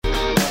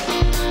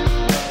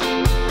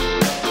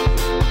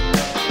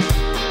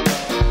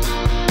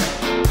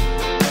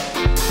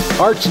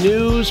arts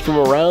news from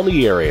around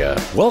the area.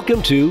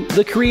 Welcome to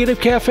The Creative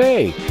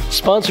Cafe,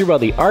 sponsored by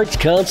the Arts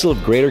Council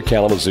of Greater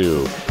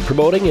Kalamazoo,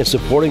 promoting and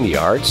supporting the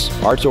arts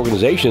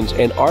organizations,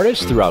 and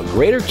artists throughout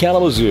Greater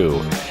Kalamazoo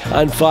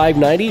on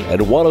 590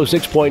 and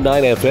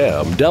 106.9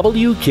 FM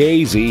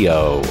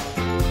WKZO.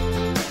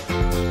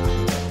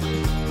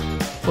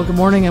 Well, good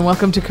morning and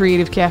welcome to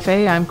Creative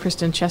Cafe. I'm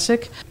Kristen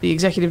Chesick, the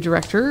Executive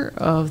Director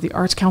of the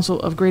Arts Council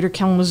of Greater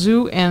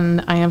Kalamazoo,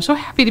 and I am so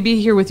happy to be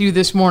here with you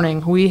this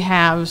morning. We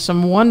have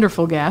some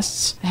wonderful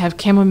guests. I have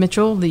Kama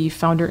Mitchell, the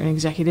Founder and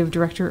Executive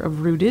Director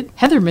of Rooted,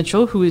 Heather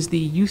Mitchell, who is the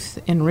Youth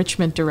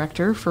Enrichment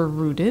Director for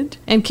Rooted,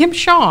 and Kim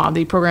Shaw,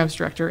 the Programs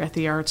Director at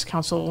the Arts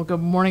Council.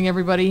 Good morning,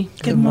 everybody.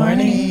 Good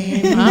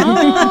morning.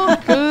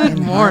 Oh, good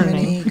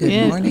morning.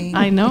 Good morning.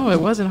 I know,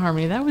 it was in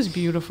harmony. That was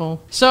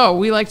beautiful. So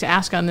we like to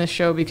ask on this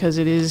show, because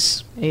it is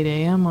 8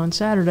 a.m. on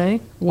Saturday,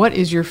 what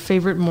is your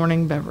favorite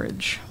morning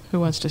beverage?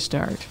 Who wants to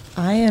start?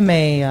 I am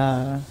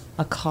a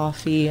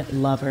coffee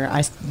lover.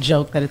 I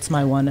joke that it's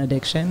my one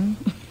addiction.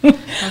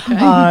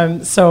 Okay.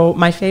 So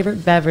my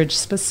favorite beverage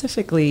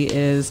specifically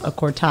is a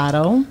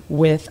cortado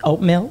with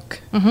oat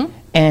milk. Mm-hmm.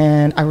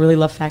 And I really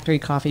love Factory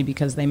Coffee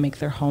because they make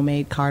their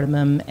homemade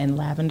cardamom and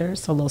lavender,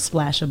 so a little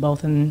splash of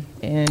both in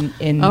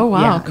Oh,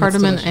 wow, yeah,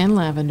 cardamom and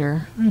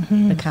lavender.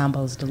 Mm-hmm. The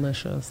combo's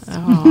delicious.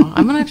 Oh,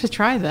 I'm going to have to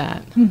try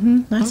that.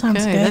 Mm-hmm. That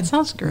sounds good. That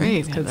sounds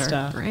great, Good Heather.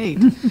 stuff. Great.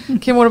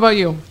 Kim, what about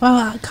you?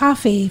 Well,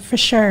 coffee for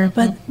sure,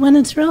 but when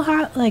it's real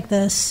hot like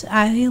this,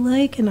 I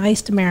like an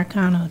iced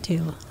Americano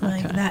too.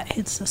 Like Okay. that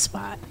hits the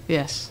spot.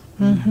 Yes.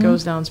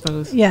 Goes down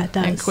smooth. Yeah, it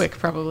does. And quick,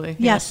 probably.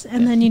 Yes,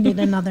 and then you need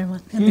another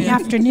one in the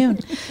afternoon.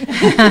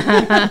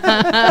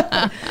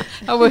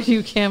 How about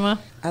you, Kama?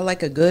 I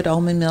like a good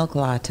almond milk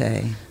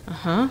latte.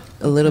 Uh-huh.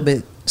 A little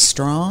bit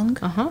strong.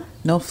 Uh-huh.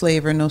 No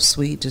flavor, no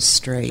sweet, just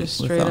straight,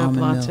 Just with straight the up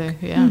almond latte, milk.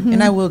 yeah.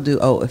 And I will do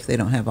oat if they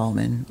don't have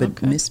almond, but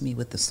Okay. miss me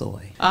with the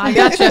soy. I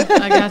gotcha.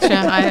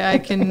 I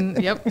can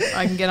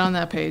get on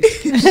that page.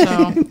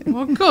 So,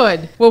 well,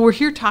 good. Well, we're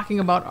here talking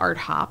about Art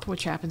Hop,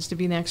 which happens to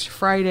be next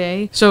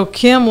Friday. So,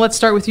 Kim, let's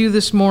start with you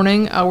this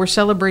morning. We're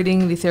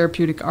celebrating the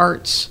therapeutic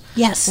arts.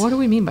 Yes. What do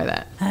we mean by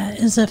that?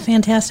 Is a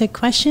fantastic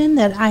question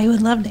that I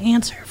would love to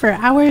answer for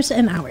hours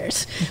and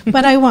hours,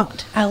 but I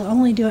won't. I'll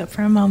only do it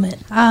for a moment.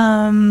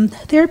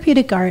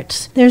 Therapeutic arts.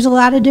 There's a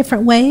lot of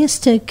different ways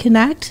to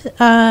connect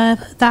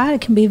that.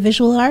 It can be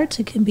visual arts,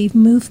 it can be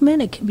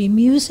movement, it can be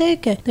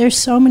music. There's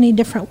so many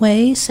different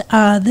ways.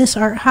 This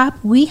Art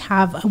Hop, we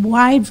have a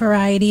wide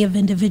variety of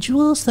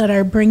individuals that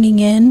are bringing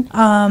in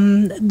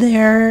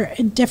their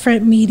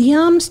different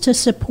mediums to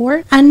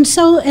support. And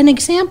so an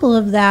example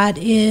of that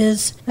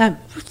is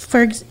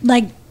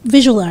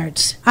visual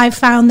arts. I've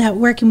found that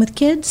working with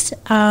kids,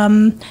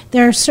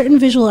 there are certain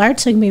visual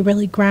arts that can be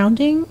really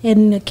grounding,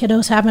 and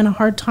kiddos having a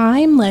hard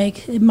time.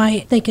 Like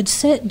they could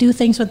sit, do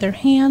things with their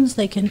hands.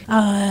 They can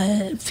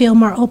feel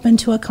more open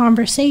to a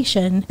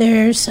conversation.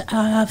 There's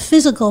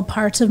physical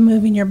parts of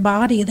moving your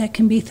body that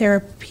can be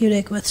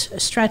therapeutic with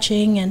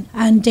stretching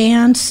and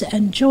dance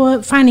and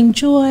joy, finding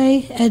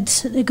joy.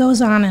 It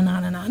goes on and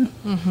on and on.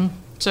 Mm-hmm.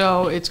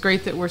 So it's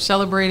great that we're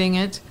celebrating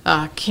it.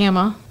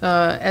 Kama,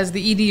 as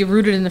the ED of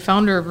Rooted and the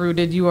founder of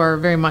Rooted, you are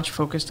very much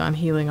focused on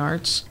healing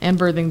arts and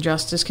birthing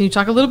justice. Can you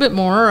talk a little bit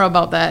more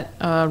about that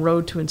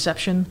road to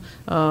inception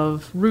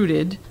of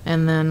Rooted,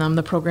 and then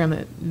the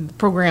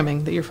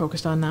programming that you're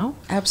focused on now?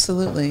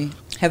 Absolutely.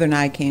 Heather and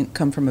I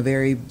come from a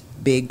very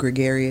big,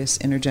 gregarious,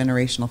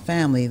 intergenerational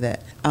family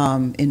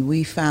and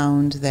we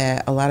found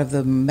that a lot of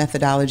the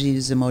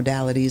methodologies and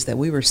modalities that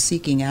we were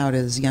seeking out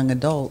as young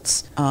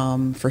adults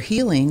for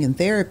healing and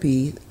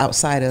therapy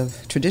outside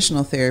of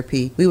traditional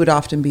therapy, we would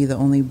often be the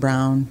only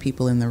brown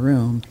people in the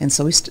room. And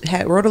so we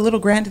wrote a little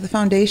grant to the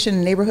foundation,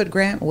 a neighborhood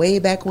grant way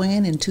back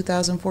when in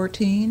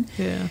 2014.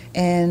 Yeah.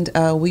 And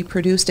we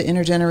produced an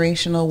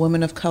intergenerational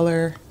Women of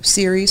Color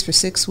series for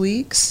 6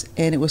 weeks,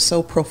 and it was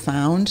so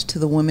profound to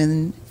the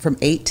women from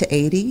 8 to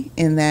 80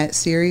 in that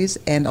series,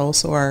 and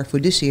also our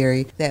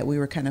fiduciary, that we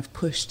were kind of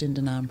pushed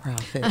into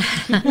nonprofit.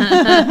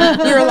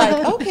 We were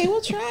like, okay,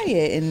 we'll try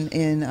it.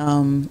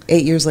 And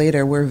 8 years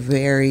later, we're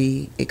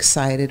very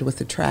excited with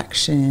the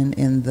traction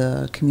and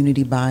the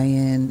community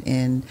buy-in,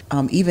 and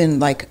even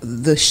like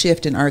the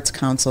shift in Arts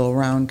Council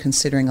around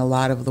considering a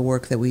lot of the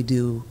work that we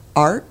do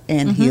art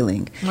and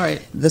healing.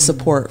 Right. The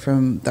support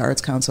from the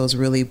Arts Council has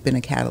really been a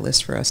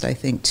catalyst for us, I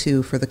think,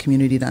 too, for the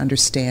community to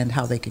understand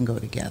how they can go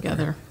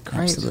together.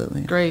 Great.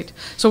 Absolutely. Great.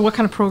 So what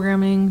kind of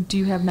programming do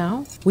you have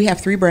now? We have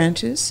 3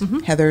 branches.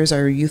 Heather is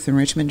our Youth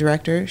Enrichment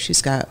Director.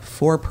 She's got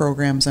 4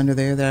 programs under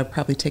there that I'll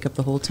probably take up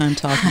the whole time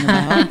talking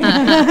about.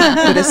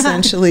 But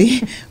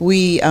essentially,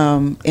 we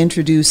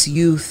introduce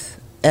youth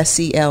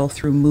SEL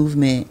through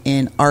movement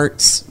in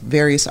arts,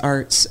 various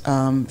arts,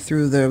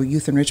 through the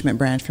Youth Enrichment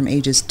branch from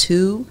ages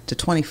 2 to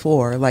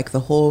 24, like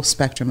the whole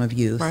spectrum of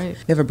youth. Right.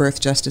 We have a birth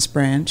justice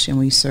branch, and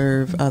we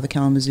serve the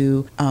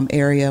Kalamazoo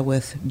area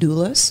with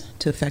doulas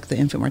to affect the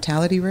infant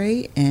mortality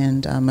rate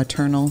and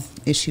maternal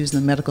issues in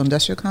the medical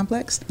industrial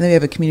complex. And then we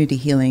have a community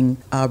healing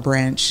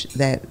branch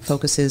that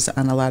focuses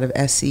on a lot of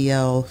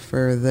SEL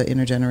for the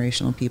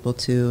intergenerational people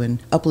too, and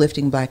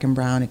uplifting Black and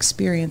Brown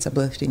experience,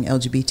 uplifting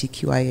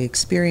LGBTQIA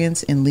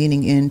experience, and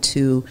leaning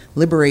into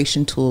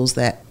liberation tools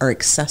that are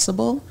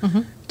accessible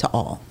to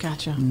all.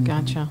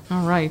 Gotcha.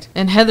 All right.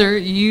 And Heather,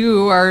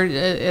 you are,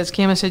 as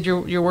Kama said,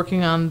 you're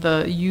working on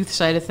the youth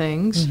side of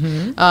things.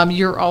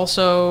 You're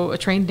also a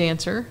trained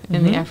dancer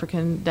in the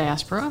African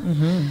diaspora.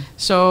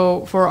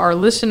 So for our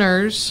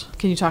listeners,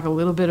 can you talk a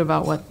little bit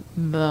about what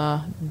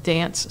the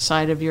dance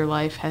side of your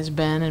life has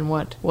been and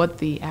what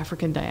the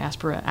African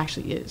diaspora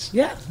actually is?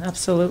 Yeah,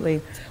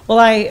 absolutely. Well,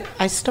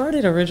 I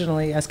started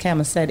originally, as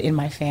Kama said, in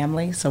my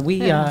family. So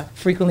we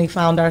frequently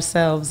found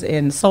ourselves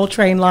in Soul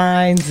Train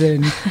lines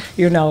and,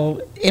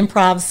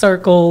 improv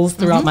circles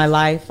throughout my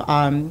life.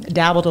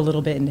 Dabbled a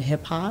little bit into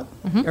hip hop,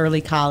 early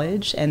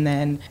college. And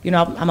then,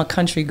 I'm a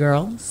country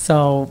girl.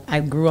 So I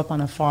grew up on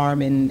a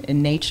farm and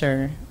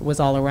nature was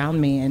all around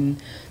me.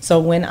 And so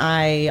when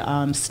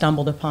I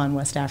stumbled upon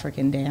West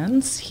African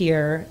dance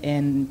here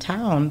in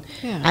town,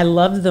 I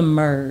loved the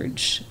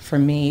merge for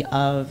me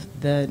of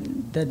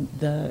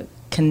the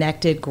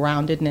connected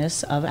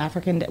groundedness of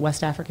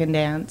West African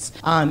dance,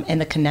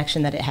 and the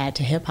connection that it had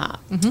to hip hop.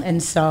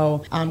 And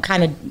so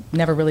kind of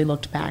never really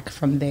looked back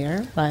from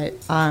there. But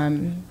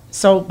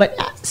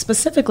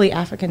specifically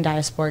African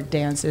diasporic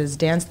dance is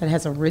dance that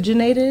has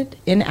originated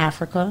in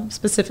Africa,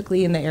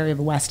 specifically in the area of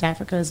West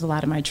Africa is a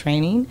lot of my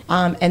training.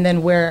 And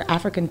then where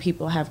African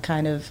people have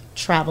kind of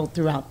traveled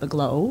throughout the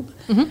globe.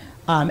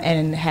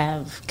 And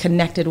have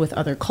connected with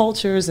other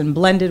cultures and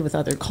blended with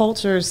other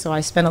cultures. So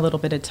I spent a little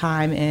bit of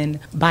time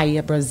in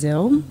Bahia,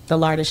 Brazil, the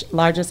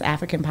largest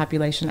African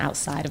population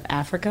outside of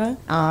Africa,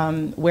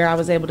 where I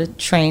was able to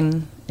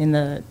train in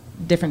the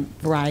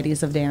different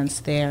varieties of dance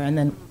there. And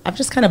then I've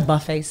just kind of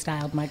buffet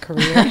styled my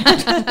career.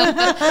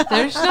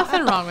 There's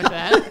nothing wrong with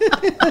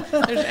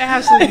that. There's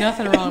absolutely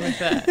nothing wrong with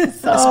that.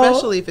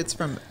 Especially if it's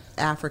from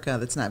Africa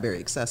that's not very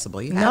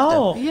accessible. You have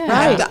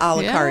to a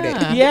la carte it.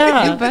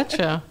 You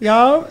betcha.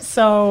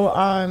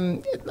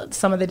 So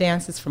some of the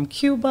dances from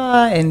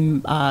Cuba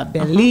and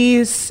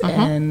Belize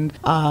and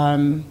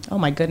oh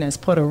my goodness,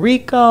 Puerto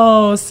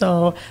Rico.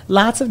 So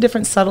lots of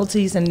different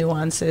subtleties and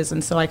nuances,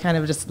 and so I kind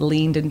of just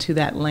leaned into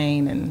that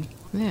lane and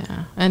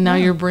now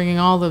you're bringing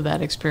all of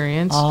that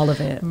experience, all of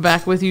it,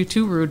 back with you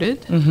to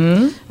Rooted.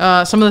 Some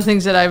of the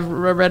things that I've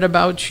read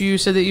about you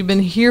said that you've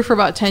been here for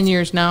about 10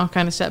 years now,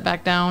 kind of set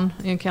back down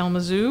in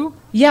Kalamazoo.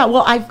 Yeah,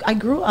 well, I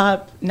grew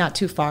up not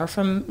too far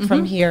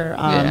from here,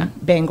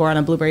 Bangor on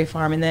a blueberry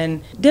farm, and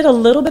then did a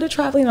little bit of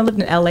traveling. I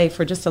lived in LA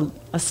for just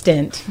a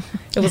stint.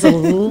 It was a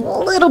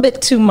little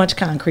bit too much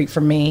concrete for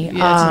me.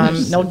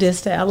 No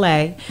diss to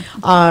LA,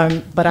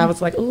 but I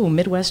was like, ooh,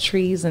 Midwest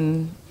trees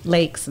and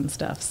lakes and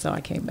stuff, so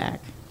I came back.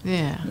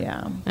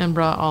 And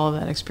brought all of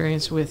that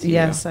experience with you.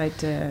 Yes, I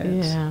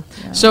did.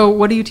 So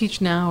what do you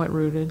teach now at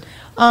Rooted?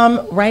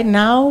 Right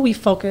now we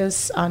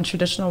focus on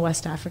traditional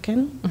West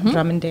African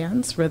drum and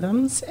dance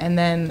rhythms, and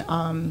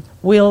then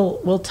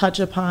we'll touch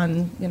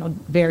upon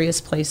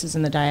various places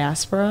in the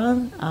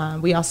diaspora.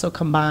 We also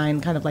combine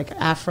kind of like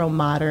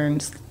Afro-modern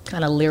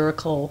kind of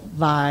lyrical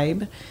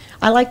vibe.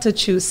 I like to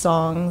choose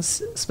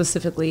songs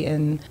specifically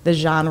in the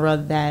genre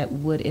that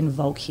would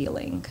invoke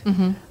healing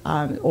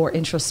or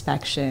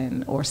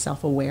introspection or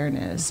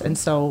self-awareness. And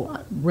so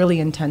really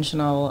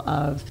intentional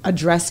of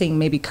addressing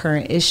maybe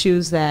current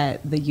issues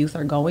that the youth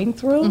are going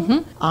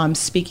through,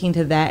 speaking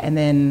to that, and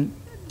then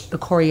the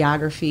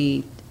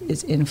choreography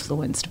is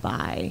influenced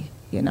by,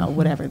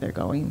 whatever they're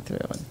going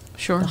through.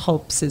 Sure. The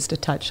hopes is to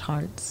touch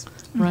hearts.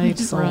 Right.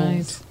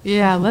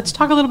 Yeah, let's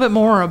talk a little bit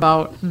more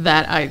about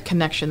that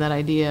connection, that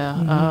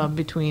idea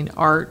between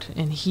art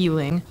and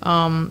healing.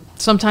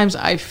 Sometimes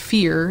I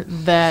fear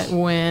that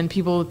when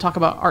people talk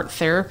about art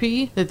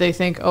therapy, that they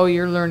think, oh,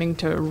 you're learning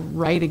to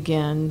write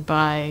again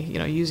by,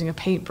 using a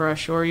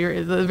paintbrush, or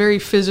you're the very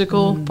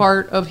physical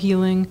part of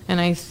healing. And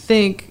I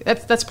think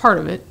that's part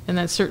of it, and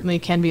that certainly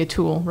can be a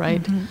tool,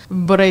 right?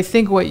 But I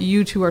think what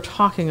you two are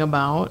talking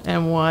about,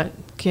 and what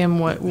Kim,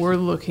 what we're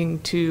looking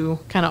to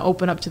kind of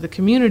open up to the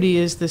community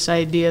is this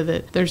idea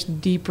that there's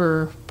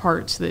deeper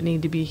parts that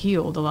need to be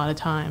healed a lot of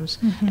times,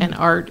 and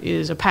art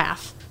is a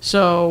path.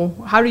 So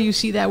how do you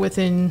see that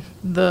within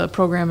the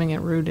programming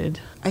at Rooted?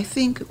 I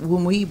think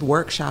when we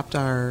workshopped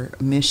our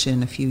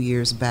mission a few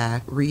years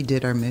back,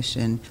 redid our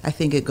mission, I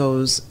think it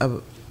goes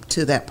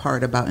to that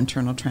part about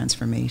internal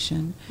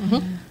transformation.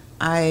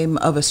 I'm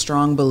of a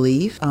strong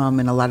belief,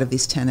 and a lot of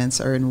these tenets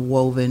are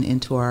woven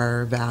into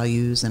our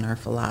values and our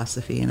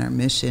philosophy and our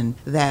mission,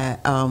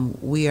 that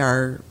we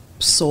are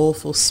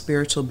soulful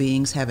spiritual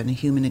beings having a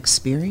human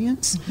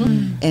experience.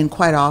 And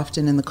quite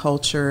often in the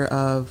culture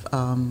of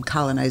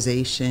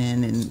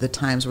colonization and the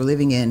times we're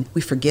living in,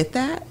 we forget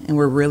that, and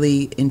we're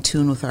really in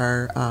tune with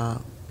our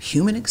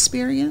human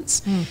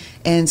experience.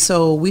 And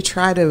so we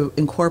try to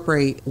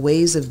incorporate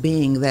ways of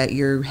being that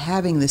you're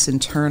having this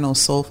internal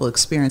soulful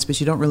experience, but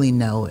you don't really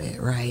know it,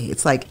 right?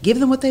 It's like, give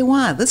them what they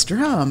want, let's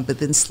drum, but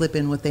then slip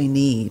in what they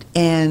need.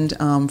 And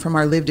from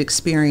our lived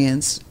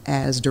experience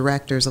as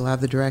directors, a lot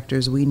of the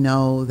directors, we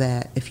know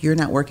that if you're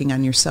not working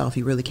on yourself,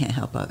 you really can't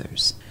help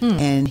others.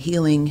 And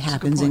healing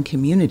happens in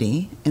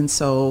community. And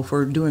so if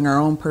we're doing our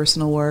own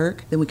personal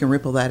work, then we can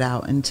ripple that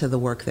out into the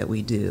work that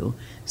we do.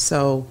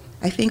 So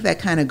I think that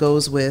kind of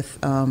goes with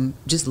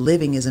just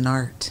living as an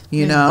art,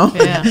 you know?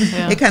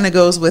 Yeah. It kind of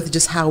goes with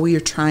just how we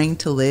are trying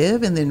to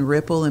live and then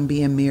ripple and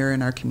be a mirror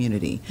in our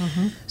community.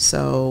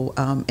 So,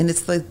 and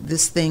it's like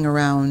this thing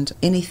around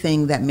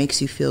anything that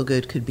makes you feel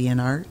good could be an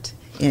art.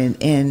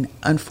 And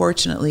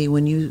unfortunately,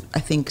 when you,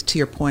 I think to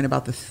your point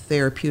about the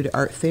therapeutic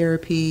art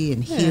therapy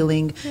and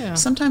healing,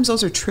 sometimes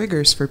those are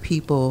triggers for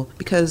people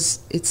because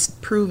it's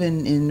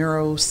proven in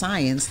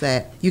neuroscience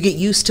that you get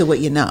used to what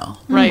you know,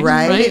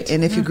 right?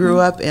 And if you grew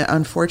up,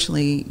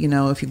 unfortunately, you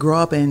know, if you grow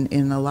up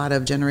in a lot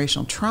of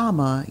generational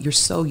trauma, you're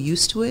so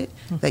used to it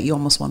that you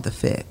almost want the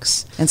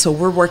fix. And so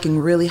we're working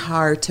really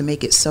hard to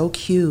make it so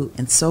cute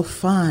and so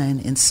fun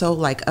and so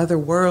like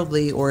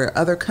otherworldly or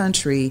other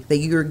country that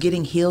you're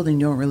getting healed and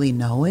you don't really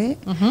know it.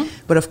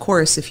 But of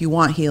course, if you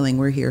want healing,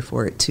 we're here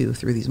for it too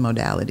through these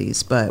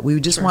modalities. But we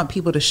just want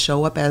people to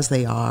show up as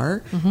they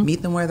are,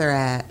 meet them where they're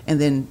at,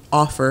 and then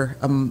offer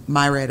a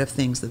myriad of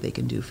things that they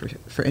can do for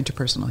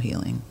interpersonal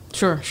healing.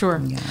 Sure.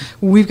 Yeah.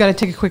 We've got to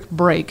take a quick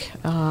break.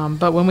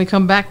 But when we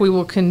come back, we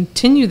will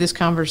continue this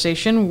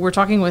conversation. We're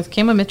talking with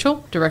Kama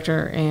Mitchell,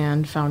 director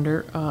and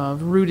founder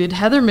of Rooted,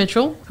 Heather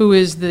Mitchell, who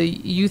is the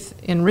Youth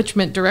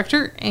Enrichment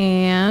Director,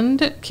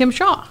 and Kim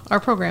Shaw, our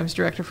Programs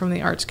Director from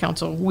the Arts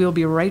Council. We'll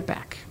be right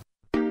back.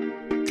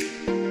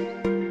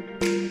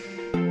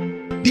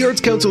 The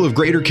Arts Council of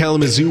Greater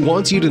Kalamazoo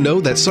wants you to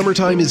know that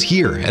summertime is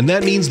here, and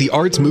that means the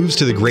arts moves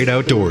to the great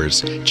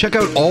outdoors. Check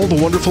out all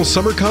the wonderful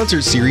summer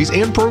concert series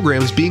and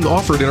programs being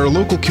offered in our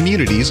local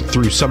communities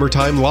through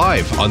Summertime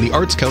Live on the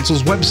Arts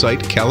Council's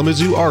website,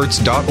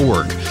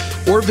 kalamazooarts.org,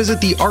 or visit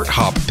the Art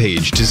Hop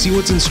page to see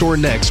what's in store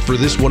next for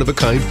this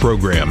one-of-a-kind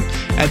program.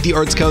 At the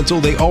Arts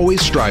Council, they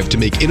always strive to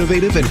make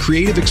innovative and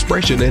creative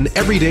expression an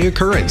everyday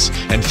occurrence,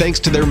 and thanks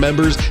to their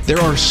members,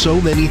 there are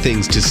so many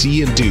things to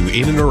see and do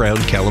in and around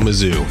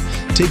Kalamazoo.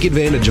 Take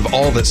advantage of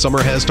all that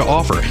summer has to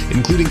offer,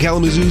 including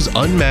Kalamazoo's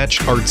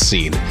unmatched arts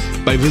scene,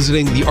 by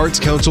visiting the Arts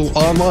Council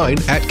online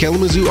at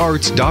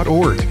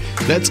kalamazooarts.org.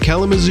 That's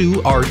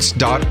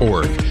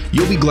kalamazooarts.org.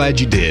 You'll be glad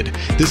you did.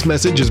 This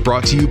message is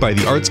brought to you by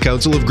the Arts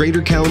Council of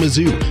Greater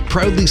Kalamazoo,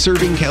 proudly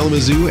serving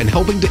Kalamazoo and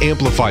helping to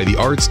amplify the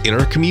arts in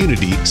our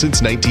community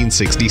since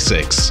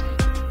 1966.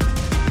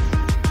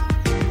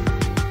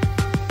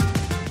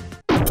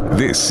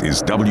 This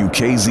is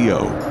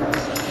WKZO.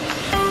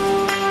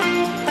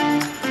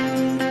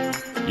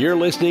 You're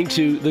listening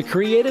to The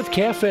Creative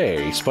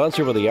Cafe,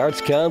 sponsored by the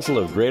Arts Council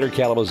of Greater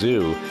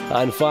Kalamazoo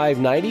on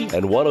 590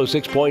 and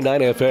 106.9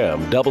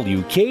 FM,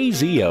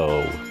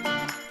 WKZO.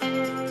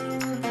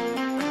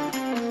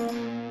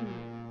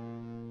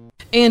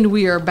 And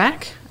we are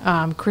back.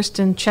 I'm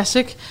Kristen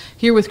Chesick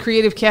here with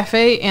Creative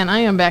Cafe, and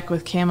I am back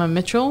with Kama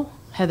Mitchell,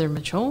 Heather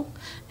Mitchell,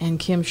 and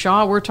Kim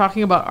Shaw. We're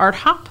talking about Art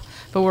Hop,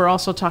 but we're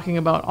also talking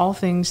about all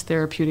things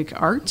therapeutic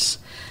arts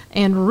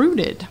and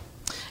Rooted.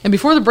 And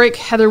before the break,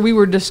 Heather, we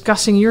were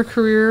discussing your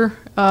career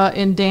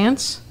in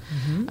dance,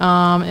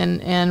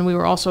 and we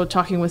were also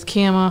talking with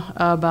Kama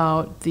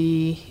about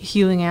the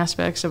healing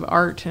aspects of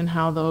art and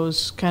how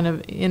those kind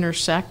of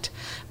intersect.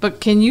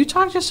 But can you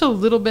talk just a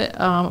little bit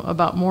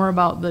more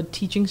about the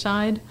teaching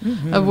side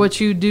of what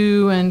you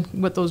do and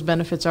what those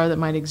benefits are that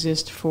might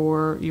exist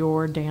for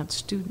your dance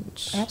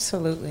students?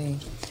 Absolutely.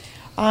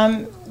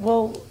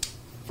 Well,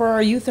 for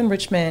our youth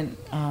enrichment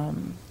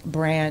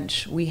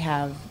branch, we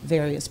have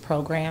various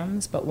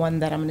programs, but one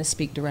that I'm going to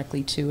speak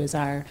directly to is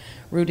our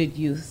Rooted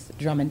Youth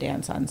Drum and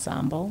Dance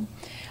Ensemble.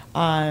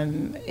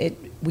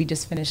 We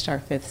just finished our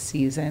 5th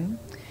season,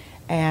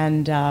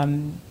 and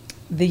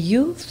the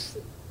youth,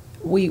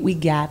 we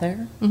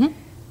gather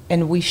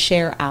and we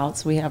share out.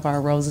 So we have our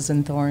Roses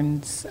and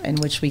Thorns in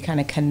which we kind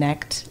of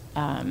connect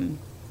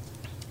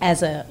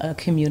as a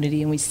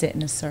community, and we sit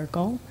in a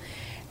circle,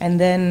 and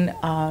then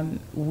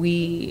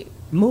we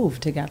move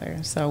together.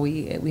 So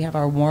we have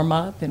our warm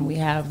up and we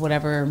have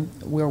whatever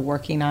we're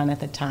working on at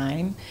the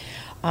time.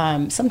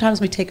 Sometimes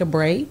we take a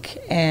break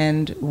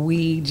and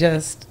we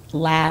just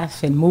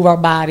laugh and move our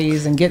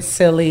bodies and get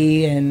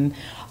silly. And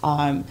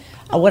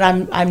what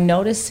I'm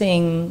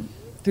noticing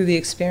through the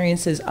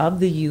experiences of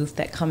the youth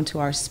that come to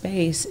our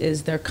space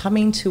is they're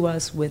coming to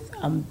us with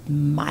a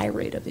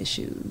myriad of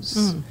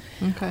issues.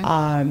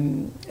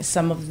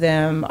 Some of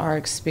them are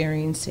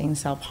experiencing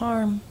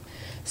self-harm.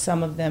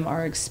 Some of them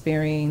are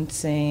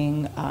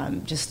experiencing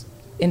just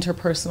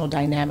interpersonal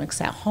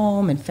dynamics at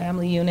home and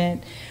family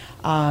unit.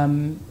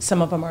 Some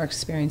of them are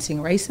experiencing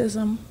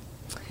racism.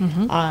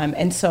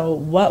 And so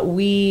what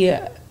we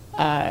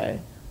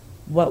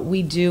what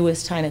we do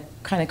is kind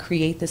of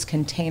create this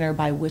container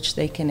by which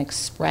they can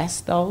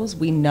express those.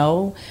 We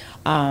know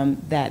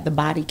that the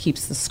body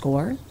keeps the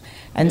score.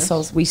 And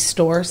so we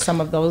store some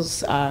of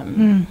those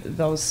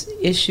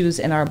issues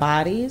in our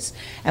bodies.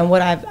 And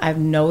what I've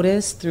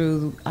noticed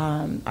through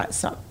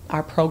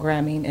our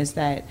programming is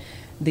that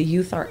the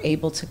youth are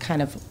able to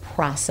kind of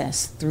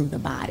process through the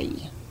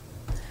body,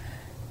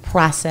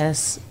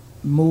 process,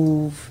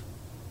 move,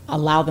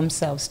 allow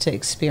themselves to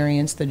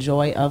experience the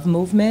joy of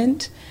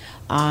movement.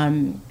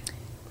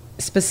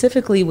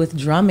 Specifically with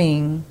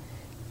drumming,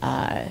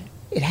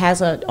 it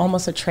has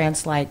almost a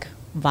trance-like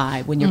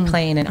vibe when you're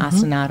playing an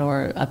asana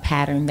or a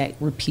pattern that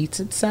repeats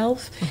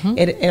itself.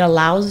 It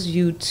allows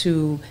you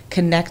to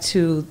connect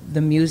to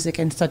the music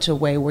in such a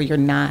way where you're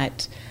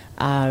not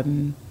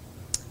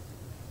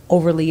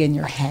overly in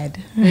your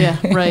head. Yeah,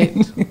 right.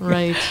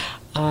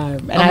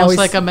 And almost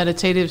like a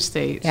meditative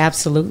state.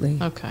 Absolutely.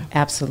 Okay.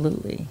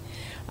 Absolutely.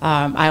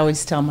 I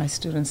always tell my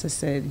students, I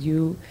said,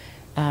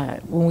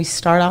 when we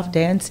start off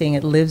dancing,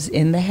 it lives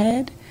in the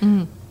head.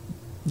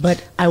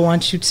 But I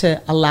want you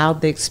to allow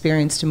the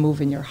experience to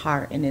move in your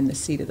heart and in the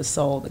seat of the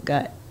soul, the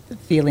gut, the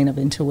feeling of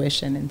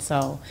intuition. And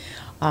so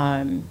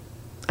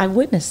I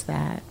witnessed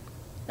that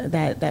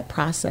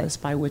process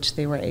by which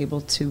they were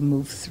able to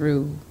move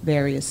through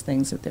various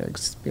things that they're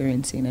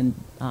experiencing and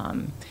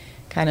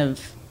kind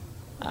of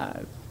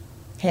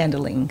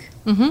handling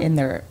in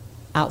their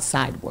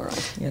outside world.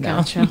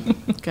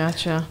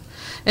 Gotcha.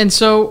 And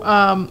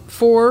so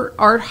for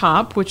Art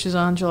Hop, which is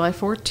on July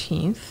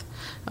 14th,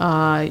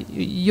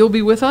 you'll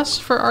be with us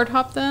for Art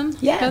Hop then?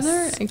 Yes.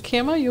 Heather and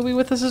Kama, you'll be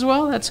with us as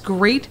well. That's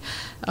great.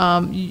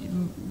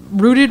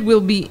 Rooted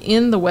will be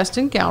in the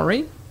Weston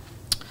Gallery.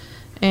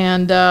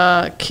 And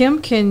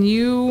Kim,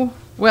 Kama,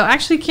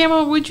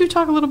 would you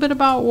talk a little bit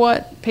about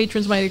what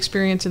patrons might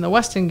experience in the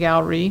Weston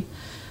Gallery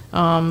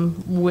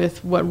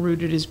with what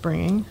Rooted is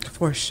bringing?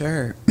 For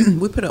sure.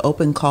 We put an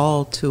open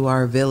call to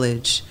our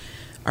village,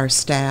 our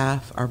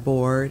staff, our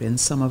board, and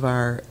some of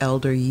our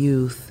elder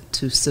youth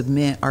to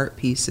submit art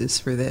pieces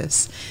for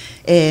this.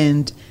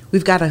 And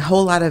we've got a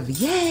whole lot of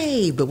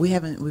yay, but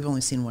we've only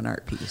seen one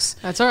art piece.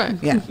 That's all right.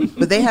 Yeah.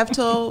 But they have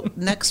till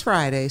next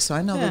Friday, so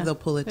I know that they'll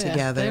pull it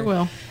together. They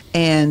will.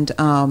 And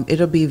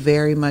it'll be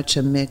very much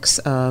a mix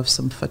of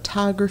some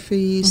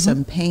photography,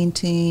 some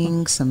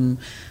painting, some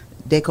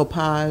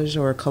decoupage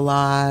or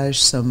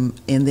collage,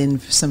 and then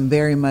some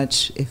very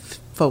much,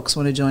 if folks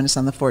want to join us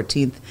on the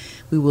 14th,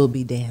 we will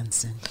be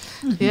dancing.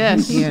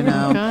 Yes.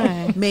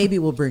 Okay. Maybe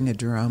we'll bring a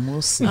drum.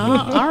 We'll see. All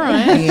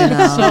right.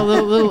 So a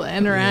little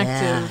interactive.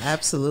 Yeah,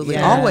 absolutely.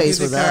 Always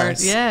with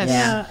us. Yes.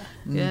 Yeah.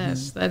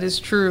 Yes, that is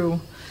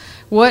true.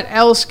 What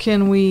else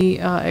can we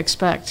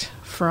expect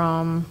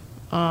from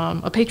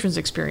a patron's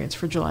experience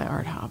for July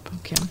Art Hop,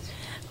 Kim?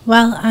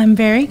 Well, I'm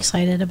very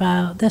excited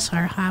about this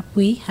Art Hop.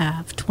 We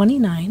have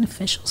 29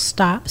 official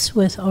stops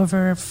with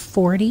over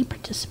 40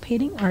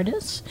 participating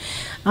artists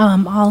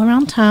all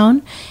around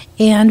town.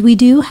 And we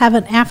do have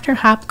an after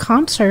hop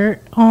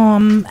concert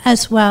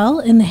as well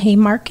in the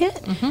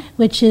Haymarket,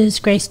 which is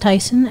Grace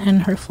Tyson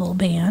and her full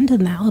band,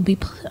 and that will be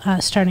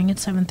starting at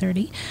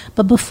 7:30.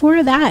 But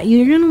before that,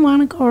 you're going to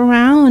want to go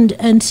around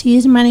and see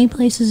as many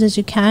places as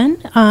you can.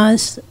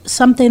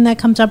 Something that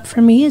comes up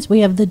for me is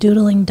we have the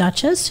Doodling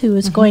Duchess, who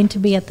is going to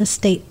be at the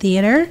State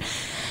Theater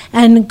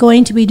and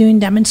going to be doing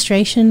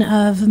demonstration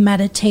of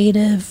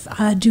meditative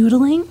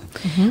doodling.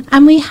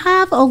 And we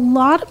have a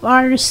lot of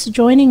artists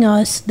joining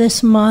us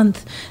this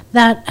month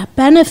that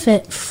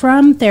benefit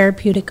from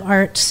therapeutic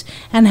arts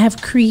and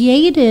have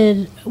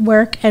created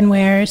work and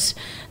wares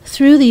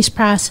through these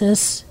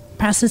processes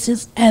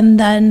and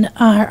then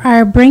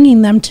are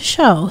bringing them to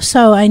show.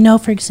 So I know,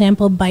 for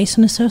example,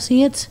 Bison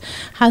Associates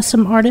has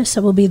some artists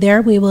that will be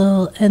there. We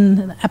will in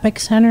the Epic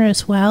Center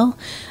as well.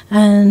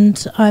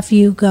 And if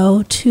you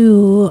go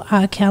to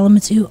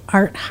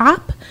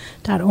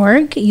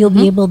KalamazooArtHop.org, you'll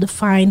be able to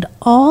find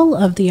all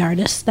of the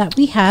artists that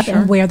we have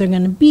and where they're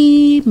going to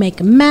be, make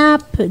a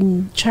map,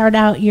 and chart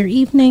out your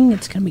evening.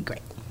 It's going to be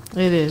great.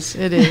 It is.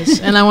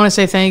 And I want to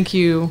say thank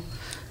you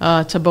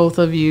to both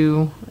of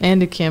you and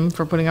to Kim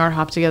for putting Art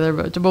Hop together,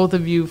 but to both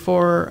of you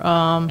for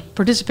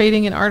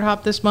participating in Art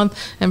Hop this month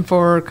and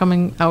for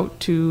coming out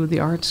to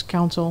the Arts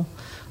Council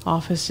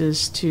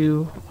offices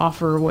to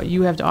offer what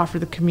you have to offer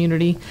the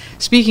community.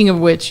 Speaking of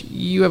which,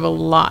 you have a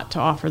lot to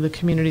offer the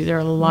community. There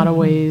are a lot of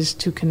ways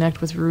to connect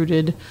with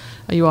Rooted.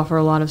 You offer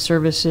a lot of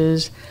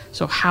services.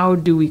 So how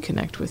do we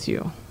connect with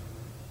you?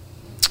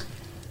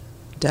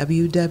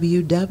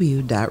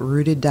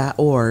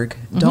 www.rooted.org.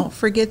 Don't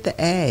forget the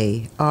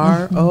A,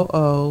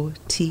 ROOTEAD.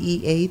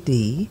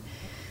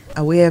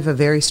 We have a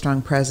very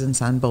strong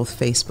presence on both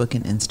Facebook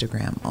and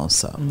Instagram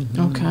also.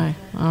 Okay.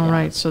 All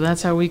right. So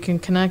that's how we can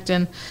connect.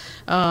 And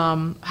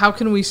how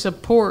can we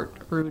support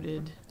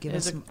Rooted? Give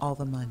us all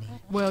the money.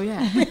 Well, yeah.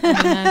 I mean,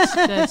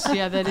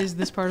 that is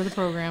this part of the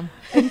program.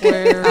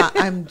 Where,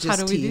 I'm just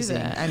how do we teasing.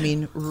 do that? I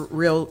mean,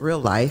 real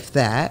life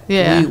that.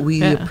 Yeah.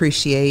 We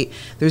appreciate.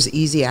 There's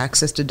easy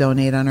access to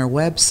donate on our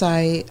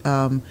website.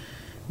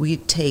 We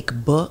take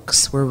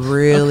books. We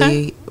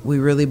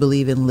really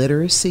believe in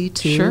literacy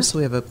too. Sure. So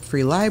we have a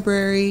free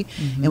library,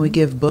 and we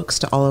give books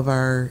to all of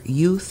our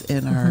youth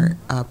and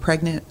our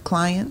pregnant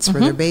clients for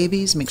their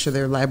babies. Make sure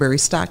their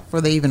library's stocked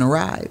before they even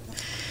arrive.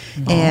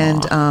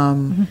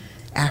 And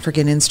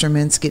African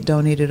instruments get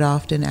donated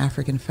often,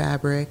 African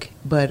fabric,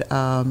 but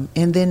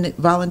and then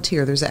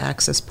volunteer. There's an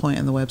access point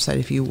on the website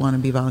if you want to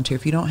be volunteer.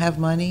 If you don't have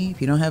money, if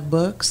you don't have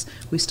books,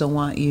 we still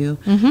want you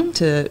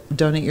to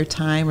donate your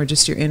time or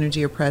just your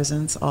energy or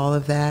presence, all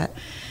of that.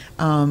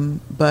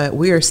 But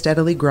we are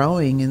steadily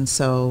growing, and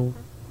so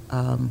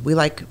we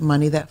like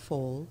money that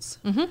folds.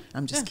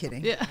 I'm just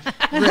kidding. Yeah.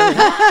 Really.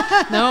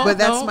 No, But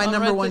that's my I'll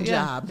number write one that-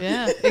 job.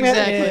 Yeah,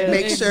 exactly.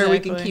 Make sure we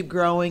can keep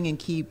growing and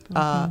keep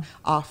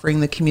offering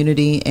the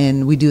community,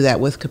 and we do that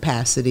with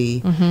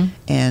capacity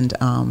and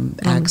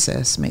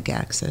access, make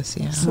access.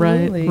 Yeah.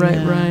 Absolutely.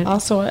 Right.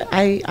 Also,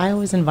 I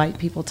always invite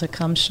people to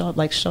come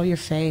show your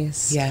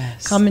face.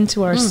 Yes. Come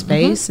into our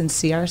space and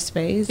see our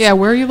space. Yeah,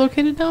 where are you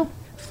located now?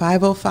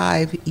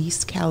 505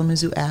 East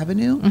Kalamazoo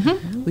Avenue.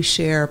 We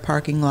share a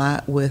parking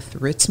lot with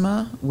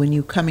Ritzma. When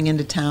you're coming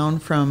into town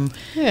from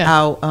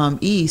out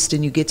east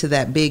and you get to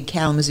that big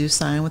Kalamazoo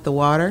sign with the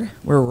water,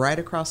 we're right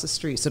across the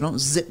street, so don't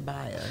zip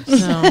by us.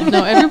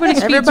 No, everybody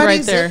speeds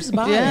right there. Zips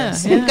by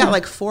us. Yeah. We've got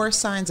like 4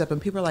 signs up,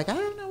 and people are like, I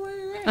don't know where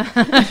you're at.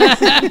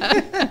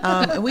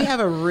 And we have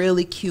a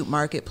really cute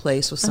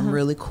marketplace with some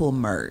really cool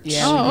merch.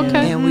 Yeah, Oh,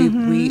 okay. And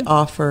we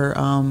offer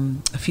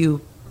a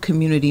few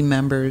community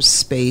members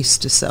space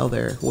to sell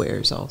their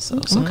wares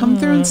also. So come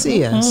through and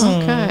see us.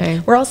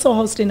 Okay. We're also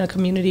hosting a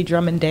community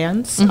drum and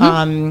dance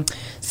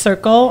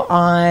circle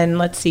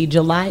on,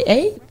 July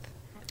 8th,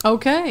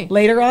 Okay.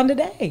 later on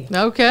today.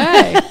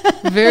 Okay.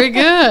 Very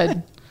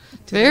good.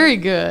 Very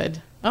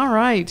good. All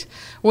right.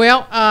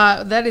 Well,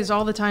 that is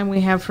all the time we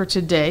have for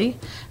today.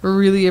 We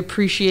really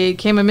appreciate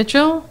Kama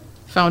Mitchell,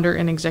 founder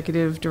and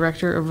executive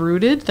director of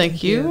Rooted.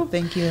 Thank you.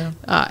 Thank you.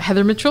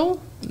 Heather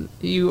Mitchell,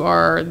 you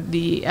are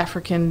the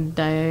African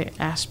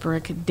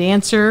diasporic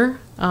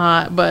dancer,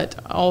 but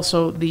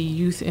also the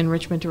youth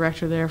enrichment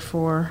director there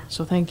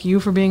so thank you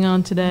for being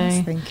on today.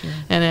 Yes, thank you.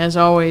 And as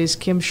always,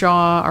 Kim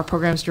Shaw, our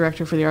programs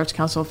director for the Arts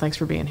Council, thanks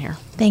for being here.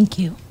 Thank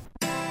you.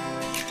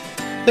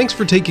 Thanks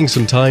for taking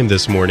some time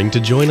this morning to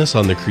join us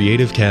on the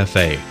Creative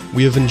Cafe.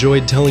 We have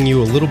enjoyed telling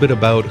you a little bit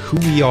about who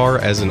we are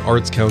as an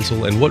arts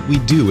council and what we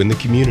do in the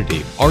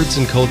community. Arts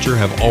and culture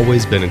have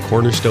always been a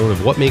cornerstone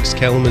of what makes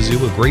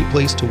Kalamazoo a great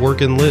place to work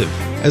and live.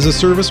 As a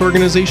service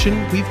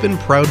organization, we've been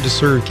proud to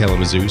serve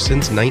Kalamazoo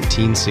since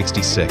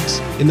 1966.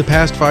 In the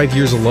past 5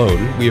 years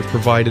alone, we have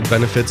provided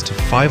benefits to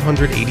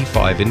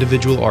 585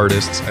 individual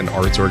artists and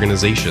arts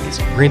organizations,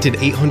 granted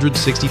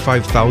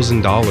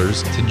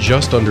 $865,000 to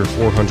just under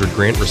 400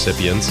 grant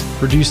recipients,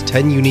 produced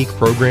 10 unique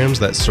programs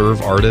that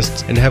serve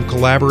artists, and have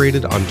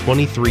collaborated on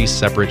 23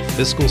 separate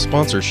fiscal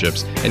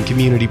sponsorships and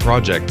community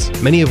projects,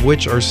 many of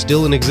which are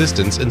still in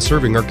existence and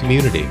serving our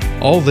community.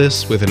 All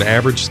this with an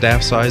average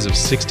staff size of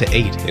 6 to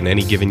 8 in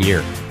any given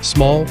year.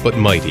 Small but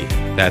mighty.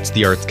 That's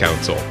the Arts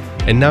Council.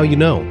 And now you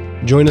know.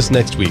 Join us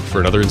next week for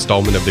another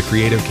installment of the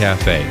Creative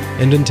Cafe.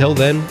 And until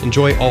then,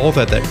 enjoy all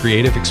that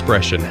creative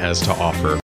expression has to offer.